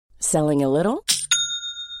Selling a little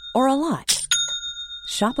or a lot?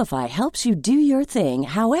 Shopify helps you do your thing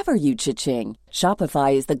however you cha-ching.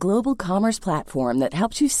 Shopify is the global commerce platform that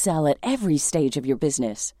helps you sell at every stage of your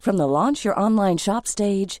business. From the launch your online shop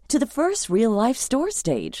stage to the first real-life store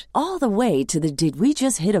stage, all the way to the did we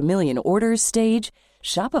just hit a million orders stage.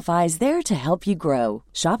 Shopify is there to help you grow.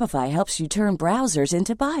 Shopify helps you turn browsers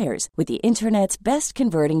into buyers with the internet's best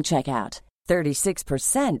converting checkout.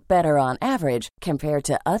 36% better on average compared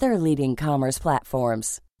to other leading commerce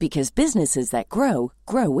platforms. Because businesses that grow,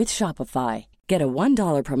 grow with Shopify. Get a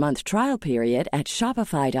 $1 per month trial period at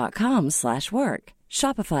shopify.com/work.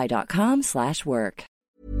 Shopify.com/work.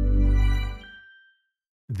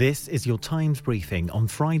 This is your Times briefing on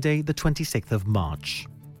Friday, the 26th of March.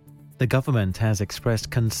 The government has expressed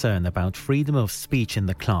concern about freedom of speech in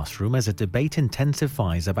the classroom as a debate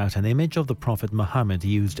intensifies about an image of the Prophet Muhammad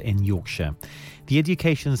used in Yorkshire. The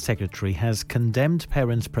Education Secretary has condemned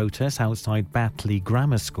parents' protests outside Batley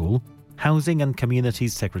Grammar School. Housing and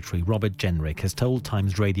Communities Secretary Robert Jenrick has told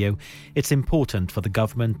Times Radio it's important for the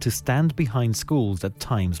government to stand behind schools at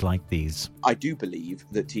times like these. I do believe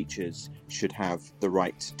that teachers should have the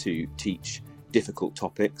right to teach difficult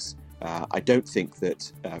topics. I don't think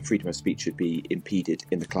that freedom of speech should be impeded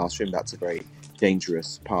in the classroom. That's a very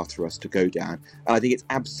dangerous path for us to go down. And I think it's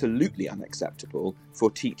absolutely unacceptable for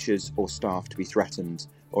teachers or staff to be threatened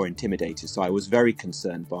or intimidated. So I was very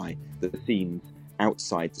concerned by the scenes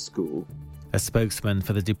outside the school. A spokesman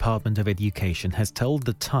for the Department of Education has told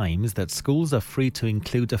The Times that schools are free to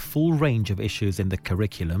include a full range of issues in the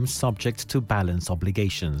curriculum subject to balance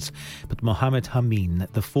obligations. But Mohammed Hameen,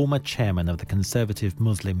 the former chairman of the Conservative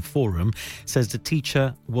Muslim Forum, says the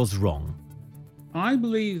teacher was wrong. I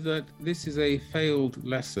believe that this is a failed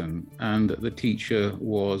lesson and the teacher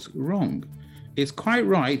was wrong. It's quite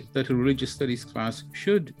right that a religious studies class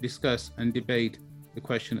should discuss and debate the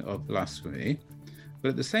question of blasphemy. But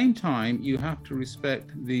at the same time, you have to respect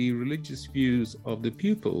the religious views of the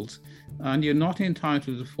pupils, and you're not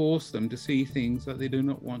entitled to force them to see things that they do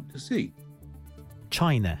not want to see.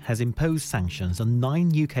 China has imposed sanctions on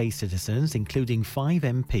 9 UK citizens, including 5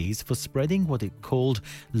 MPs, for spreading what it called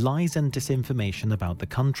lies and disinformation about the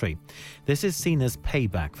country. This is seen as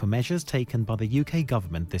payback for measures taken by the UK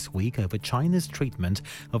government this week over China's treatment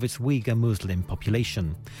of its Uyghur Muslim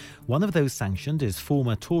population. One of those sanctioned is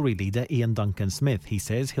former Tory leader Ian Duncan Smith. He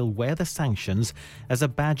says he'll wear the sanctions as a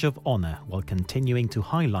badge of honour while continuing to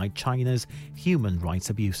highlight China's human rights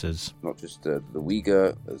abuses. Not just the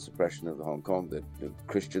Uyghur, the suppression of the Hong Kong, the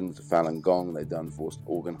Christians, the Falun Gong, they've done forced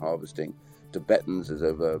organ harvesting. Tibetans,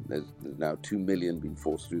 there's now 2 million being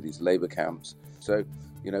forced through these labour camps. So,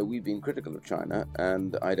 we've been critical of China,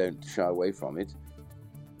 and I don't shy away from it.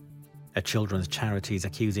 A children's charity is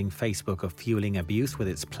accusing Facebook of fueling abuse with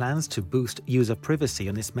its plans to boost user privacy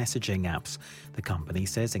on its messaging apps. The company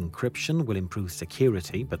says encryption will improve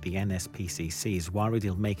security, but the NSPCC is worried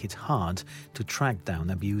it'll make it hard to track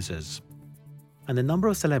down abusers. And a number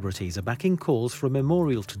of celebrities are backing calls for a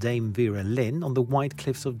memorial to Dame Vera Lynn on the White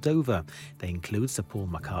Cliffs of Dover. They include Sir Paul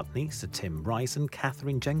McCartney, Sir Tim Rice and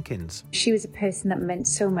Catherine Jenkins. She was a person that meant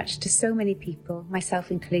so much to so many people, myself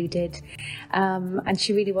included, and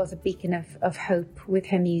she really was a beacon of hope with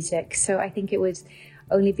her music. So I think it would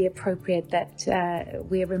only be appropriate that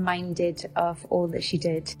we're reminded of all that she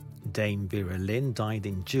did. Dame Vera Lynn died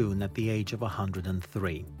in June at the age of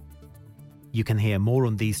 103. You can hear more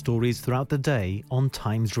on these stories throughout the day on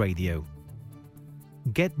Times Radio.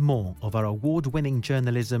 Get more of our award-winning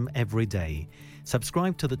journalism every day.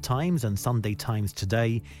 Subscribe to The Times and Sunday Times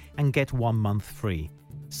today and get 1 month free.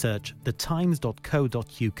 Search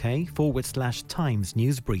thetimes.co.uk/Times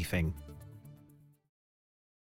News Briefing.